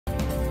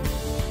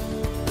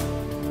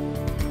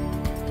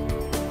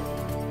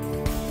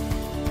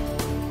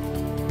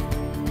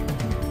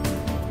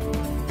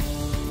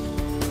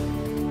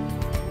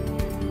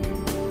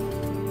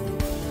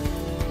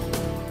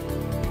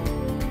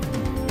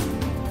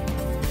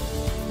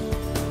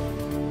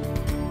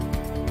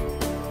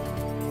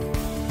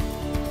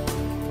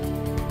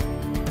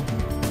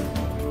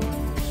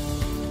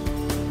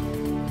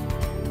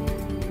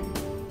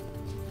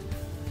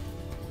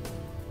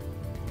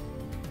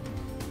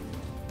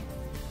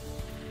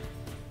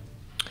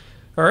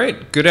All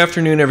right, good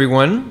afternoon,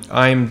 everyone.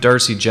 I'm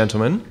Darcy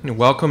Gentleman, and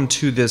welcome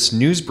to this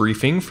news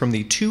briefing from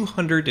the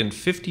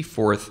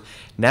 254th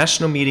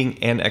National Meeting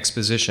and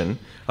Exposition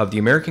of the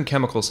American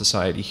Chemical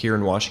Society here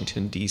in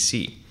Washington,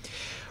 D.C.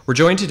 We're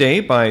joined today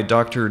by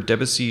Dr.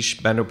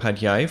 Debasish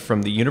Bandyopadhyay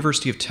from the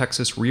University of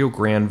Texas Rio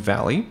Grande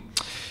Valley.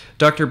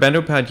 Dr.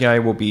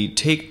 Bandyopadhyay will be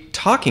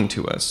talking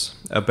to us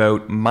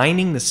about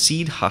mining the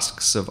seed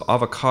husks of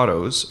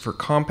avocados for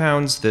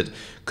compounds that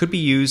could be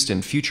used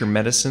in future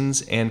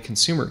medicines and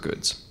consumer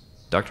goods.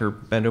 Dr.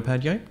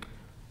 Bandyopadhyay?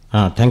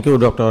 Thank you,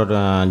 Dr.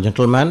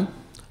 Gentleman.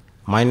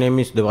 My name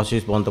is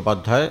Debasish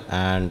Bandyopadhyay,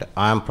 and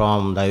I am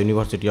from the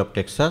University of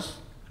Texas,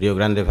 Rio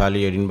Grande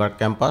Valley, Edinburgh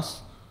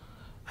campus.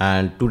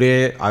 And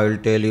today I will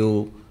tell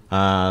you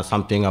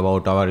something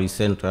about our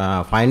recent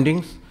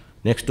findings.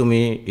 Next to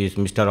me is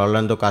Mr.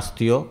 Orlando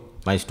Castillo,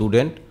 my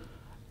student.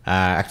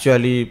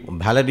 Actually,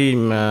 Valerie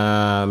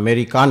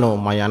Americano,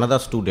 my another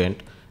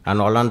student, and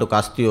Orlando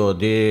Castillo,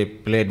 they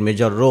played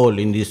major role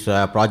in this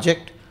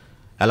project.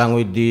 Along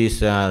with this,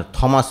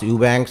 Thomas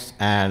Eubanks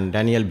and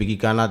Daniel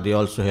Bigicana, they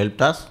also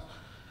helped us.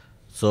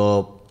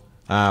 So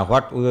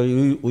what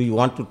we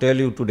want to tell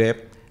you today,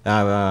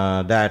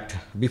 that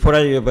before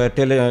I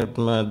tell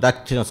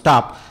that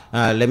stuff,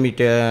 let me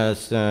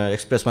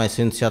express my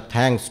sincere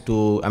thanks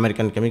to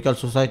American Chemical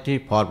Society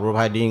for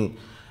providing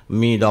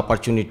me the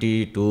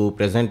opportunity to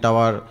present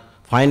our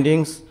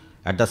findings.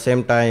 At the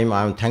same time,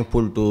 I am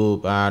thankful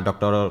to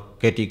Dr.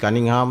 Katie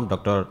Cunningham,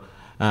 Dr.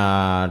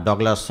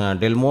 Douglas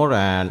Delmore,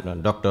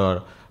 and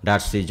Dr.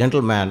 Darcy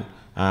Gentleman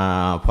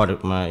for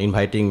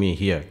inviting me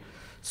here.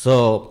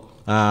 So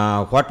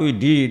what we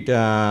did,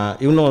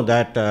 you know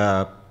that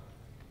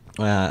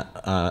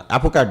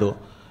avocado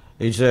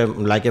is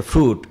like a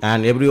fruit,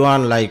 and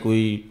everyone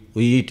we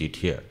eat it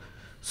here.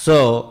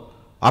 So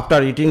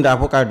after eating the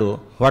avocado,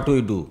 what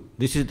we do?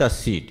 This is the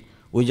seed.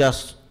 We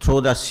just throw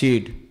the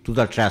seed to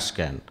the trash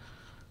can.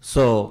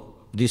 So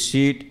this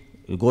seed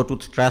goes to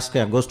trash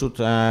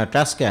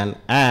can,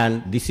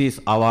 and this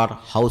is our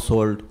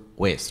household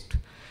waste.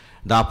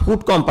 The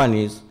food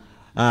companies,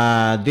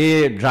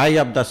 they dry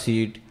up the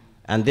seed,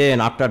 and then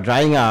after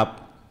drying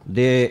up,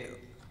 there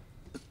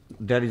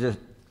is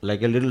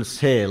like a little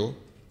cell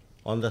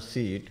on the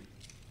seed.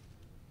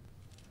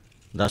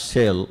 The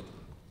cell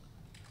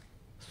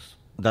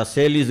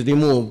is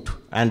removed,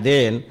 and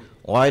then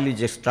oil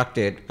is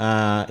extracted,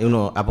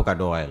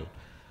 avocado oil.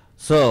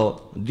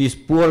 So this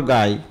poor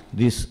guy,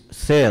 this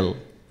cell,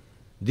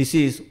 this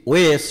is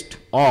waste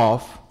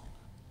of,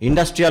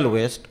 industrial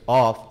waste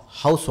of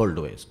household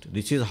waste.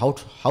 This is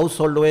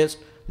household waste,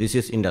 this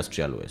is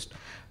industrial waste.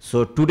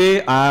 So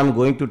today I am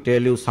going to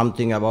tell you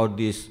something about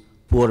this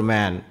poor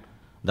man,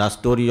 the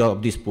story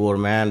of this poor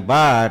man,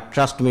 but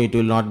trust me, it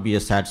will not be a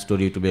sad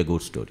story, it will be a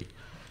good story.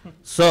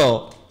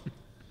 So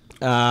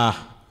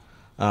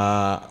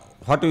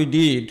what we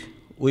did,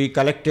 we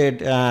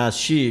collected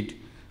seed,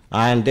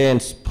 and then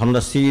from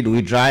the seed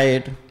we dry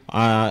it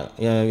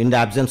in the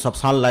absence of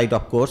sunlight,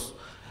 of course,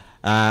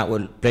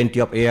 with plenty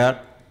of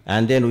air,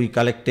 and then we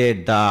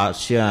collected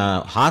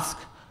the husk,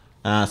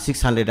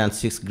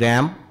 606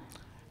 grams,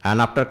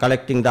 and after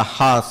collecting the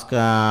husk,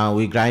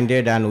 we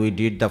grinded and we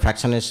did the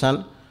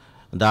fractionation.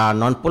 The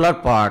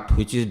nonpolar part,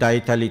 which is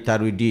diethyl ether,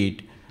 we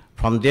did.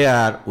 From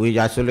there, we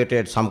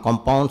isolated some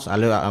compounds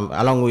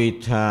along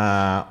with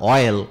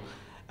oil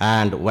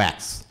and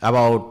wax.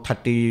 About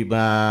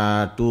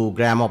 32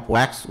 grams of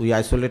wax we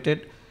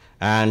isolated,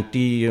 and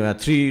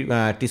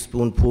 3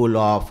 teaspoonful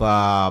of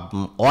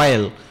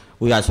oil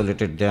we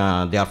isolated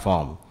their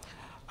form.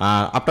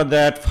 After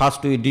that,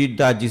 first we did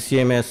the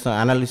GCMS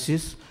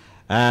analysis,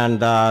 and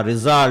the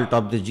result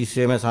of the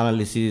GCMS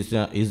analysis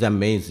is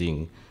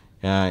amazing.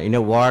 In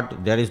a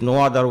word, there is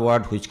no other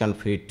word which can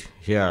fit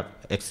here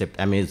except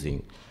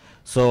amazing.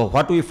 So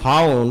what we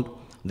found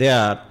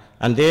there,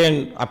 and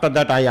then after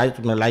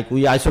that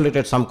we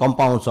isolated some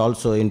compounds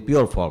also in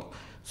pure form.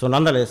 So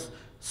nonetheless,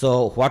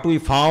 so what we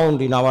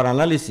found in our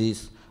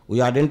analysis,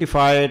 we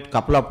identified a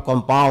couple of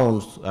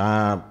compounds,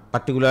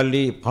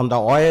 particularly from the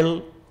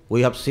oil,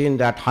 we have seen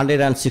that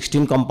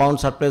 116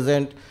 compounds are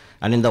present,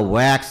 and in the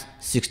wax,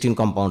 16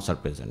 compounds are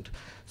present.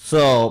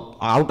 So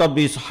out of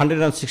these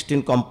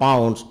 116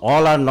 compounds,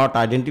 all are not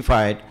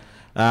identified,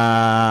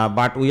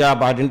 but we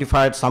have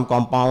identified some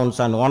compounds,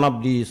 and one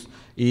of these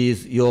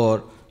is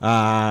your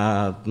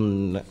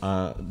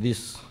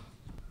this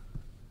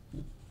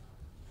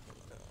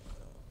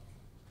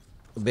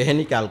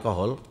behenic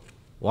alcohol.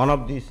 One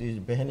of these is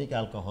behenic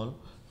alcohol.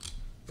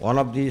 One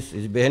of these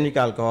is behenic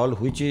alcohol,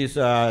 which is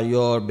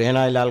your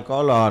behenyl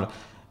alcohol, or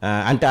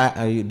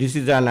this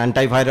is an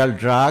antiviral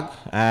drug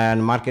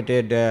and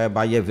marketed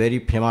by a very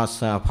famous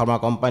pharma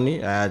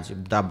company, as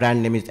the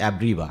brand name is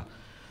Abreva.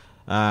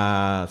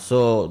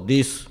 So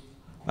this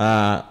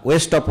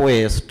waste of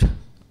waste,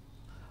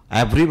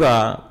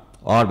 Abreva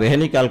or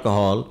behenic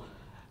alcohol,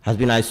 has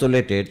been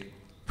isolated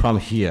from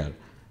here.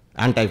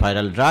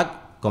 Antiviral drug,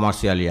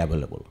 commercially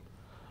available.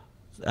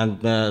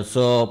 And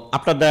so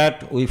after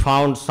that, we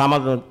found some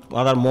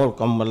other more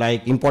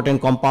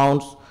important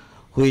compounds.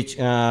 which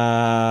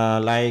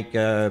like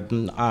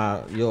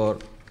your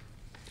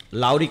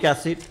lauric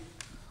acid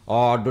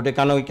or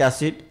dodecanoic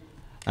acid.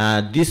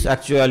 This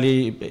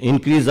actually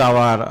increase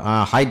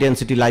our high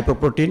density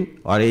lipoprotein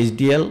or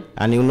HDL,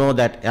 and you know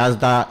that as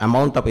the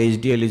amount of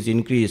HDL is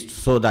increased,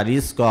 so the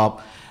risk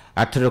of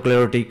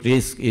atherosclerotic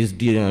risk is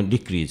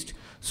decreased.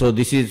 So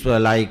this is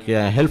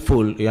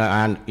helpful,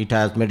 and it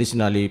has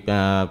medicinally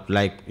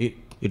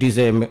it is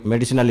a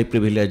medicinally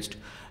privileged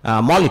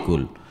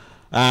molecule.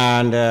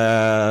 And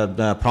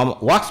from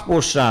wax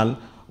portion,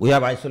 we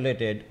have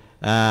isolated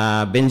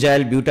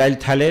benzyl butyl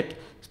phthalate.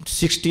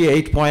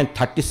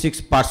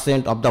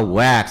 68.36% of the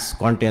wax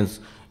contains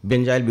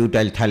benzyl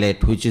butyl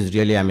phthalate, which is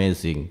really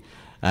amazing.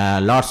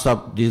 Lots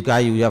of this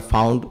guy we have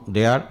found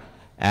there,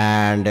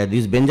 and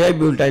this benzyl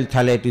butyl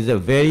phthalate is a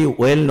very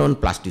well-known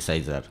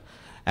plasticizer,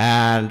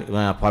 and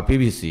for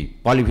PVC,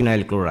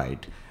 polyvinyl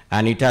chloride,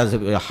 and it has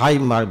a high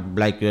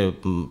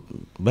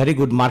very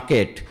good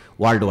market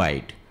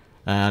worldwide.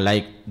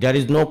 Like there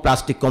is no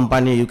plastic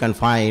company you can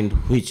find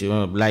which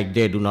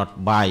they do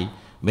not buy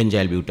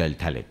benzyl butyl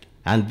phthalate.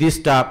 And this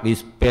stuff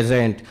is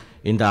present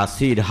in the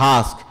seed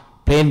husk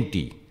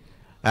plenty.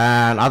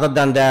 And other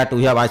than that,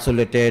 we have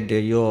isolated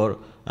your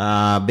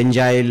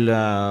benzyl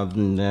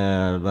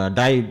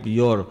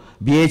your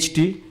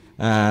Ph.D,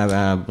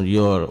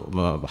 your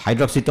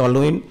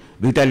hydroxytoluene,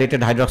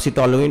 butylated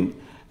hydroxytoluene,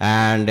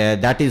 and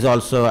that is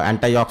also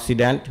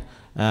antioxidant.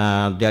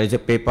 There is a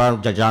paper,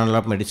 the Journal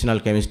of Medicinal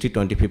Chemistry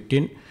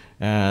 2015.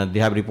 They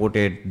have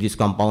reported this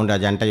compound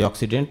as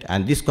antioxidant,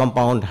 and this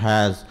compound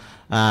has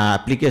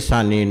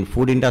application in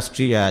food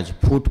industry as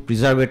food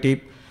preservative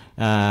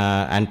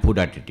and food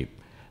additive.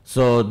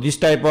 So this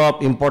type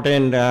of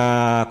important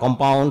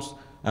compounds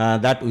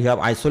that we have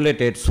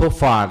isolated so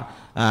far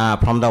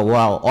from the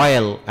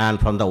oil and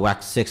from the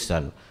wax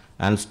section.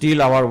 And still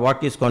our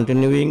work is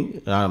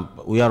continuing.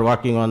 We are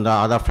working on the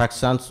other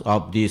fractions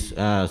of this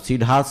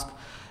seed husk,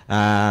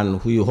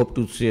 and we hope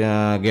to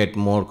get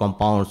more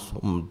compounds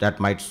that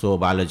might show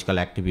biological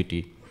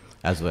activity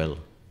as well.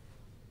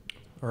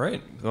 All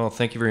right. Well,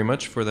 thank you very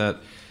much for that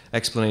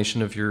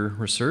explanation of your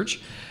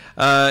research.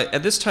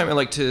 At this time, I'd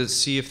like to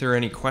see if there are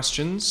any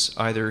questions,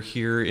 either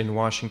here in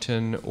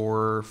Washington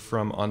or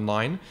from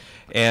online.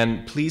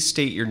 And please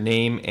state your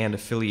name and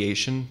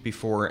affiliation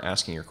before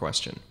asking your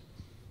question.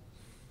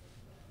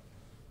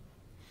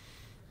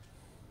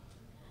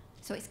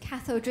 So it's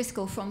Kath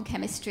O'Driscoll from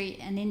Chemistry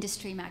and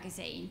Industry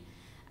magazine.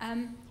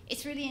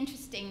 It's really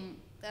interesting,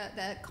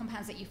 the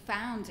compounds that you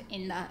found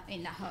in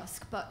the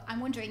husk, but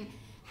I'm wondering,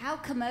 how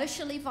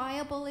commercially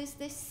viable is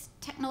this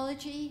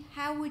technology?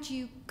 How would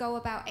you go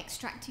about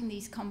extracting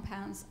these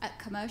compounds at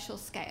commercial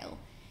scale?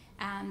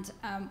 And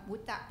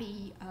would that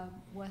be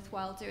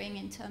worthwhile doing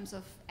in terms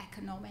of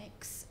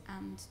economics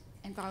and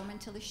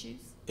environmental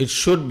issues? It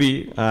should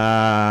be.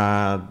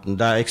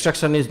 The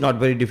extraction is not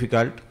very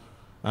difficult.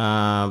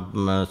 But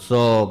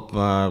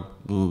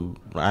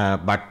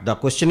the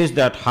question is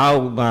that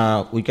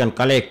how we can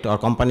collect, or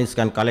companies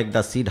can collect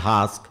the seed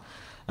husk.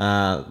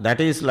 That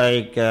is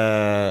like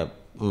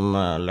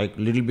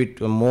little bit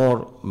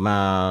more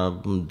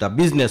the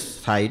business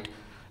side,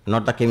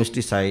 not the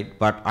chemistry side.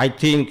 But I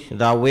think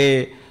the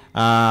way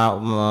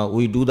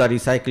we do the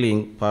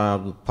recycling,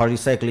 for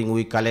recycling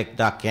we collect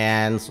the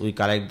cans, we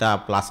collect the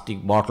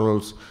plastic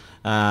bottles,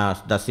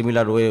 the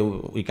similar way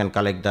we can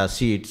collect the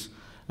seeds.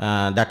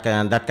 That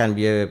can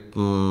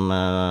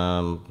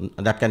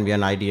be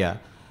an idea.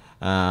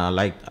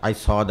 Like I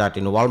saw that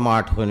in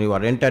Walmart, when you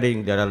are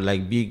entering, there are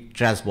like big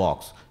trash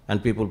box,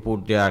 and people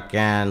put their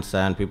cans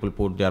and people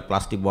put their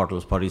plastic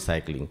bottles for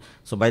recycling.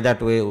 So by that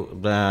way,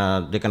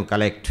 they can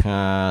collect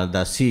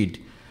the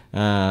seed,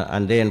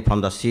 and then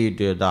from the seed,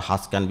 the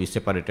husk can be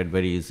separated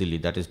very easily.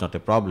 That is not a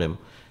problem.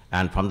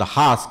 And from the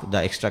husk,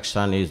 the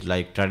extraction is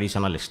like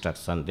traditional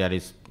extraction. There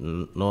is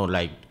no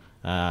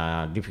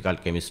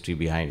difficult chemistry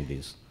behind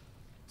this.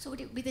 So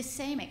would it be the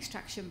same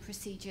extraction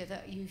procedure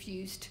that you've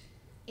used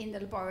in the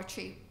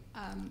laboratory?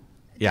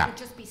 Yeah. It would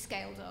just be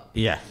scaled up?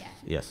 Yeah. Yeah.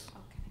 Yes.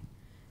 Okay.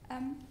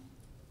 All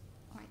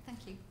right,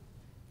 thank you.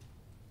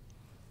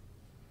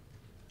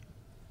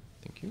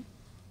 Thank you.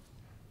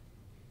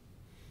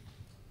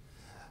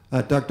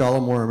 Doug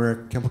Dollimore,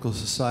 American Chemical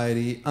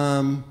Society.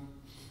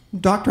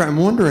 Doctor, I'm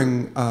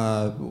wondering,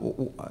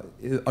 do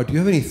you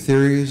have any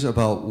theories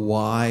about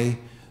why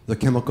the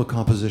chemical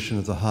composition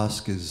of the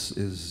husk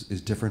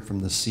is different from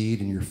the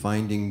seed, and you're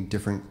finding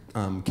different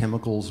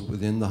chemicals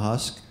within the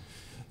husk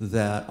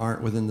that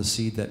aren't within the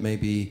seed that may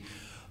be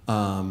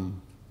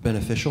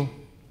beneficial?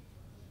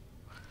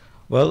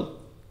 Well,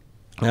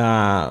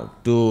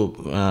 to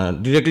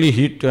directly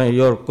hit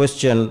your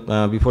question,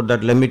 before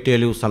that, let me tell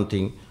you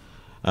something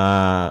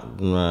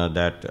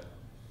that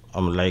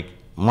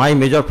my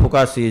major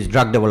focus is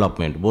drug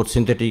development, both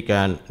synthetic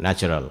and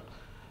natural.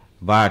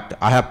 But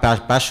I have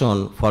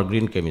passion for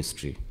green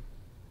chemistry,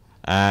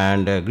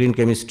 and green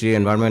chemistry,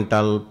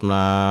 environmental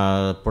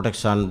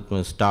protection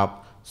stuff,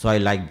 so I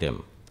like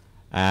them.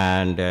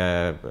 And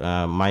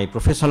my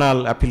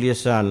professional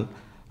affiliation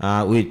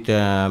with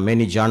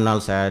many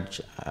journals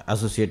as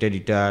associate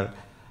editor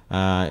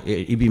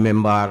EB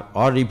member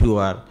or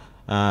reviewer,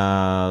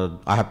 I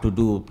have to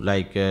do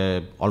like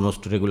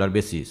almost regular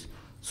basis.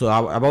 So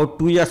about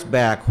 2 years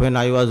back, when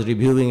I was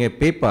reviewing a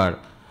paper,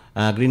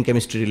 green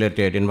chemistry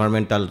related,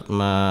 environmental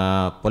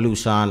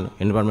pollution,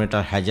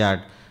 environmental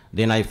hazard,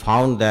 then I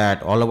found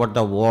that all over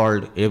the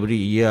world, every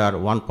year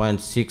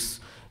 1.6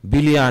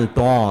 billion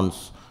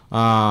tons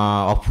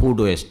of food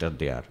waste are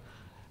there.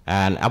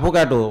 And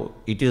avocado,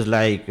 it is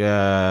like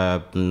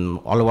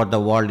all over the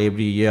world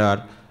every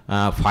year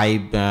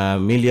 5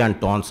 million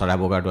tons of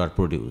avocado are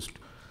produced.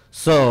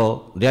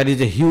 So there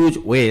is a huge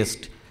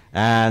waste,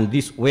 and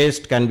this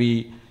waste can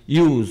be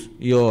used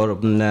to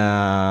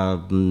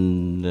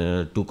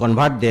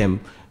convert them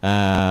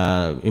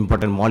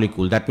important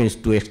molecule. That means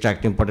to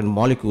extract important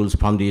molecules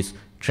from this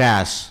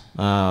trash,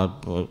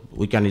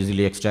 we can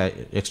easily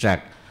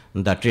extract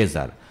the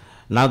treasure.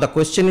 Now the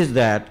question is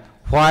that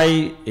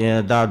why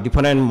the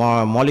different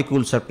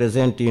molecules are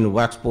present in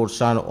wax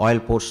portion, oil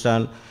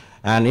portion,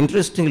 and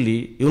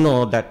interestingly, you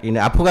know that in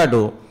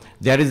avocado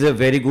there is a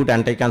very good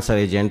anti-cancer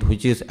agent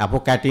which is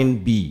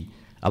avocatin B.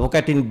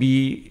 Avocatin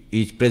B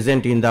is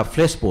present in the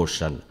flesh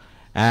portion,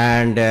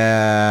 and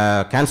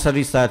cancer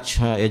research,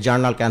 a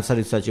journal Cancer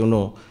Research, you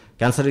know,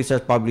 Cancer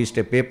Research published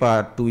a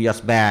paper 2 years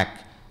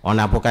back on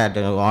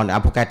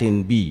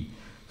avocatin B,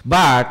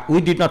 but we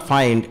did not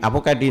find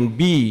avocatin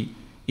B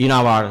in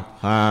our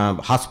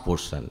husk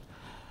portion.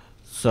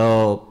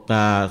 So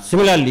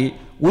similarly,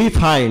 we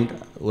found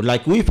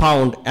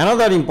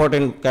another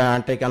important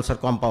anti-cancer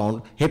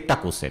compound,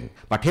 heptacocene,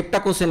 but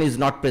heptacocene is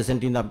not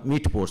present in the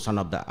meat portion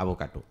of the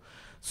avocado.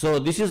 So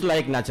this is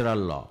like natural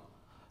law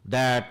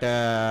that,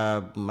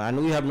 and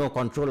we have no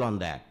control on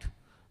that,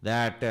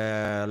 that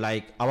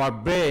like our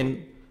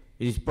brain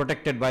is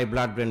protected by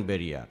blood-brain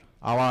barrier.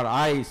 Our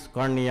eyes,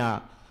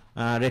 cornea,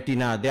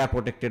 retina, they are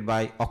protected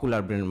by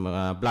ocular brain,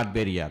 blood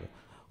barrier,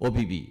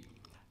 OBB.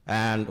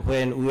 And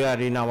when we are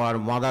in our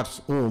mother's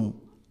womb,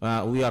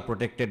 we are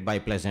protected by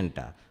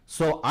placenta.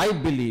 So I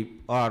believe,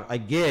 or I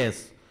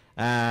guess,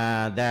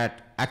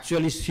 that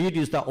actually seed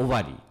is the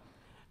ovary,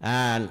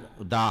 and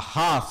the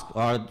husk,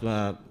 or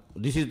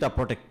this is the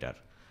protector,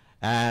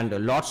 and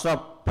lots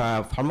of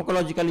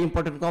pharmacologically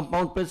important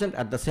compounds present.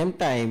 At the same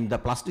time, the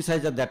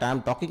plasticizer that I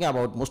am talking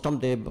about, most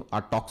of them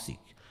are toxic.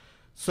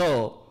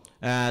 So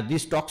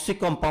these toxic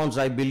compounds,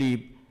 I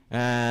believe,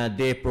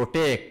 they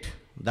protect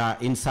the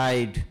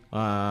inside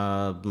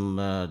of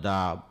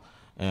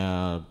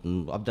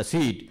the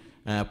seed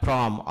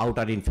from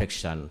outer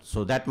infection.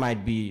 So that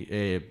might be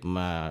a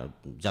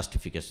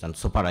justification.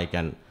 So far I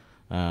can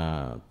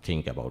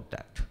think about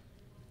that.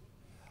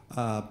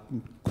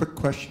 Quick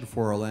question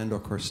for Orlando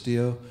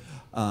Castillo.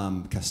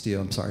 I'm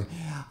sorry.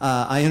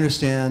 I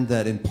understand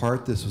that in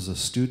part this was a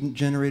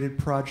student-generated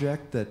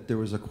project, that there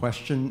was a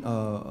question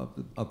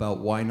about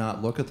why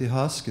not look at the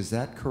husk. Is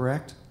that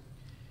correct?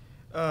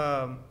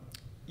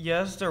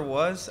 Yes, there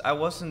was. I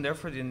wasn't there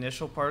for the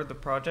initial part of the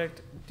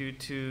project due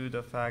to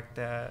the fact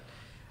that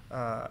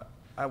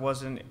I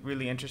wasn't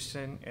really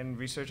interested in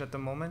research at the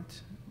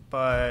moment.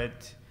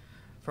 But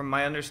from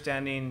my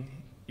understanding,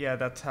 yeah,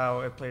 that's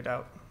how it played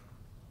out.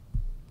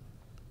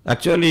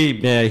 Actually,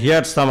 he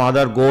had some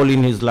other goal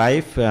in his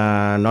life,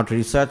 not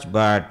research,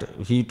 but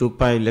he took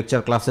my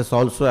lecture classes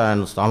also,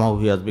 and somehow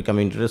he has become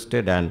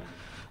interested, and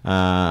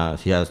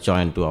he has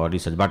joined to our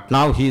research. But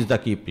now he is the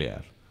key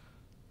player.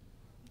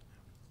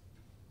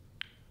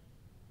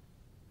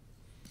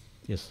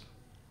 Yes.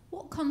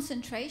 What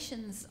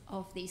concentrations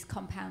of these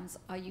compounds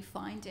are you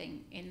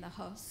finding in the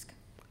husk?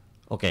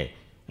 Okay.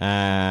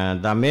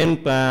 The main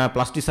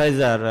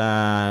plasticizer,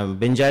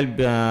 benzyl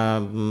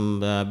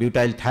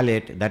butyl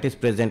phthalate, that is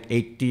present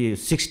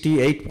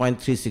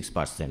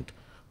 68.36%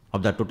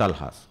 of the total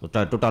husk,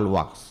 total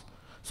wax.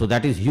 So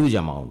that is huge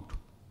amount.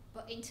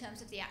 But in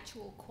terms of the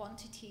actual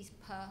quantities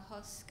per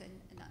husk,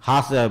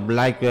 husk,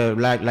 like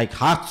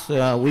husks,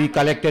 we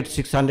collected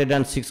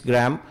 606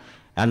 gram.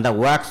 And the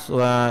wax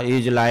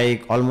is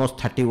like almost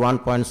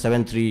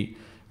 31.73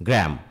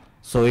 gram.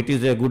 So it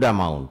is a good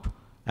amount.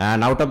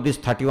 And out of this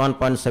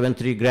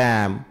 31.73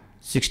 gram,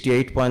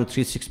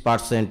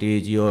 68.36%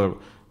 is your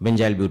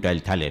benzyl butyl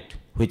phthalate,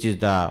 which is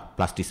the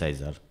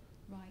plasticizer.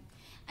 Right.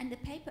 And the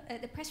paper,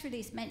 the press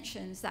release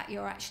mentions that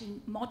you're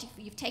actually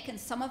you've taken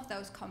some of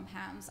those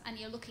compounds and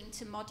you're looking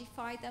to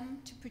modify them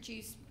to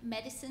produce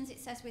medicines, it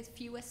says, with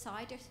fewer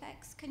side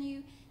effects. Can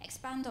you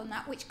expand on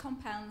that? Which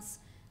compounds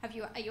are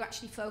you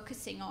actually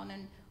focusing on,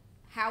 and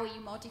how are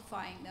you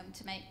modifying them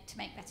to make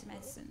better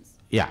medicines?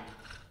 Yeah,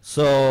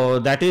 so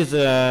that is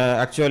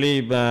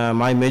actually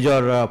my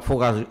major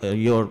focus,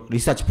 your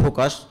research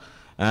focus,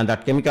 and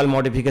that chemical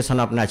modification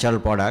of natural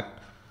product.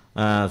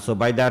 So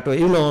by that way,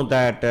 you know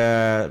that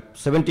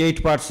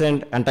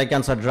 78%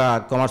 anti-cancer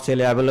drug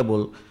commercially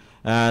available,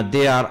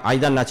 they are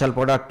either natural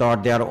product or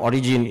their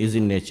origin is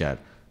in nature.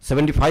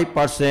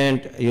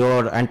 75%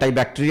 your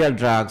antibacterial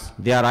drugs,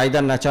 they are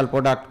either natural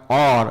product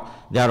or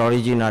their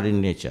origin are in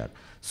nature.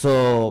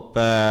 So,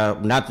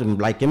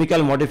 like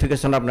chemical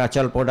modification of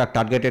natural product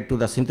targeted to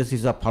the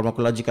synthesis of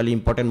pharmacologically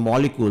important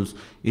molecules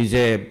is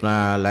a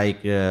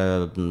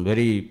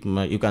very,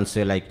 you can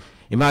say, like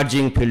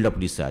emerging field of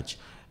research.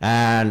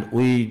 And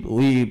we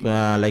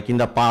like in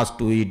the past,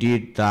 we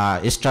did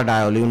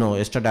estradiol. You know,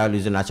 estradiol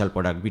is a natural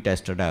product, beta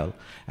estradiol,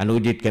 and we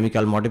did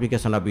chemical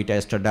modification of beta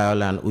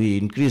estradiol, and we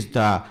increased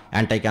the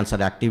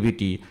anti-cancer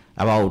activity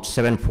about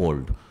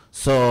 7-fold.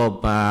 So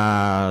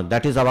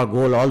that is our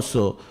goal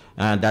also,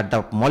 that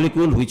the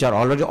molecule which are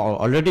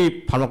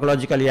already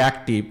pharmacologically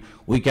active,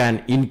 we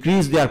can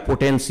increase their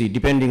potency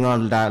depending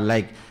on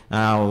the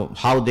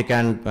how they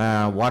can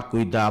work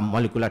with the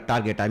molecular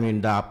target. I mean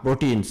the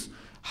proteins,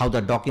 how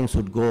the docking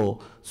should go.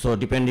 So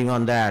depending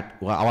on that,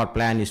 our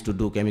plan is to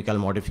do chemical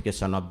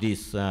modification of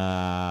this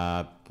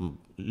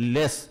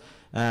less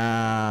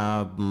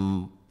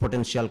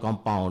potential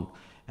compound.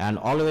 And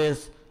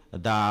always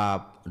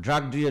the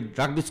drug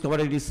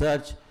discovery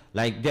research,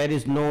 like there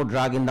is no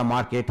drug in the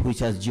market which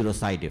has zero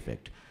side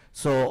effect.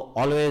 So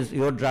always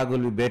your drug will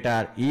be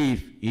better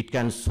if it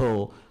can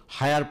show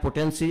higher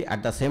potency,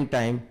 at the same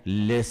time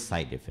less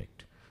side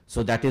effect.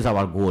 So that is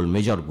our goal,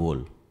 major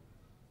goal.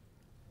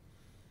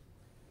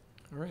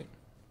 All right.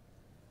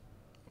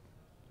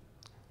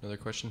 Another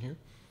question here?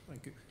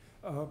 Thank you.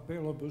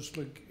 Bela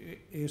Buslik,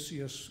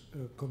 ACS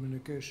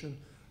Communication.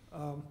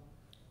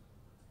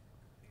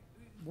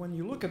 When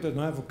you look at an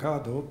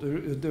avocado,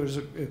 there's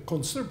a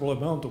considerable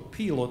amount of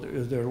peel.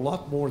 There are a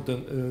lot more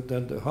than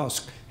the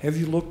husk. Have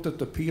you looked at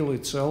the peel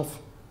itself?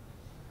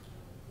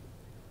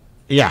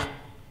 Yeah.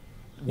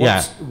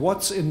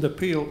 What's in the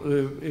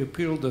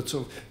peel that's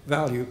of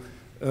value,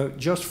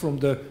 just from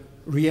the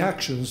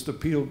reactions the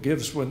peel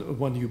gives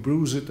when you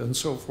bruise it and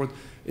so forth?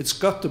 It's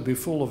got to be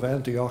full of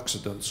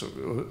antioxidants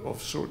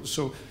of sorts.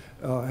 So,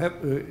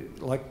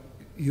 like,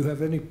 you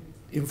have any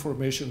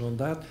information on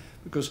that?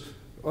 Because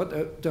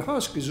the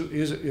husk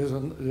is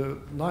a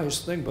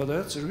nice thing, but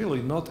that's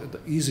really not an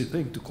easy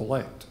thing to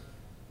collect.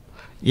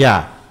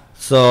 Yeah.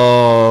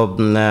 So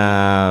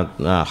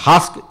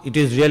husk, it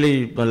is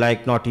really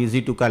like not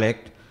easy to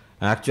collect.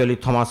 Actually,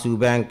 Thomas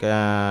Eubank,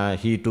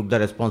 he took the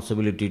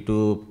responsibility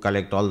to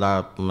collect all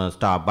the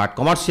stuff. But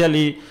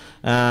commercially,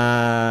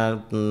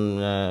 the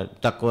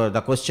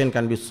question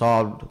can be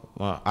solved.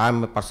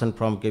 I'm a person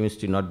from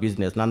chemistry, not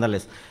business.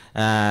 Nonetheless,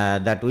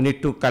 that we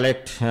need to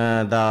collect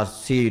the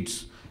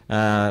seeds.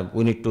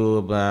 We need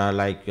to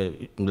like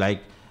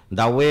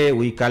the way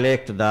we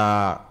collect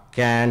the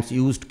cans,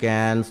 used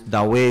cans,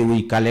 the way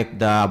we collect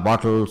the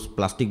bottles,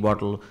 plastic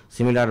bottle,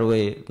 similar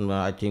way,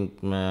 I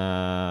think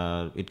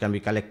it can be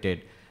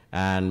collected,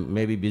 and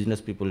maybe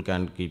business people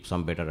can keep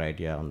some better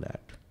idea on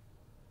that.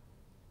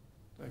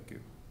 Thank you.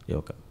 You're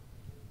welcome.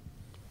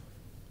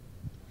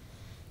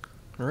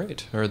 All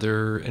right. Are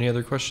there any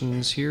other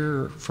questions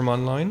here from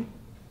online?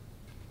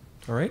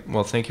 All right.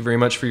 Well, thank you very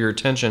much for your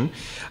attention.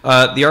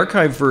 The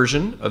archived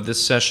version of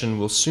this session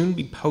will soon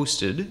be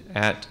posted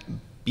at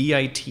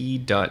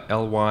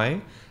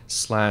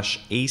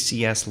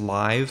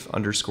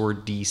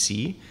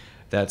bit.ly/ACSlive_DC.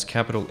 That's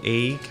capital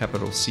A,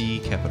 capital C,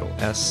 capital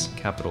S,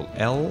 capital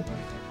L,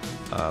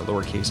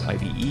 lowercase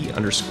IVE,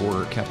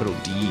 underscore capital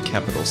D,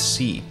 capital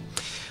C.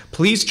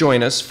 Please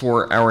join us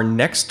for our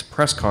next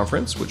press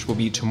conference, which will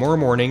be tomorrow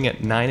morning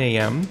at 9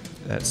 a.m.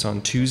 That's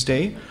on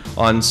Tuesday,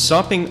 on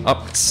sopping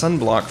up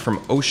sunblock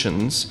from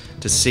oceans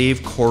to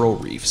save coral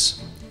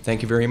reefs.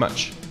 Thank you very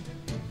much.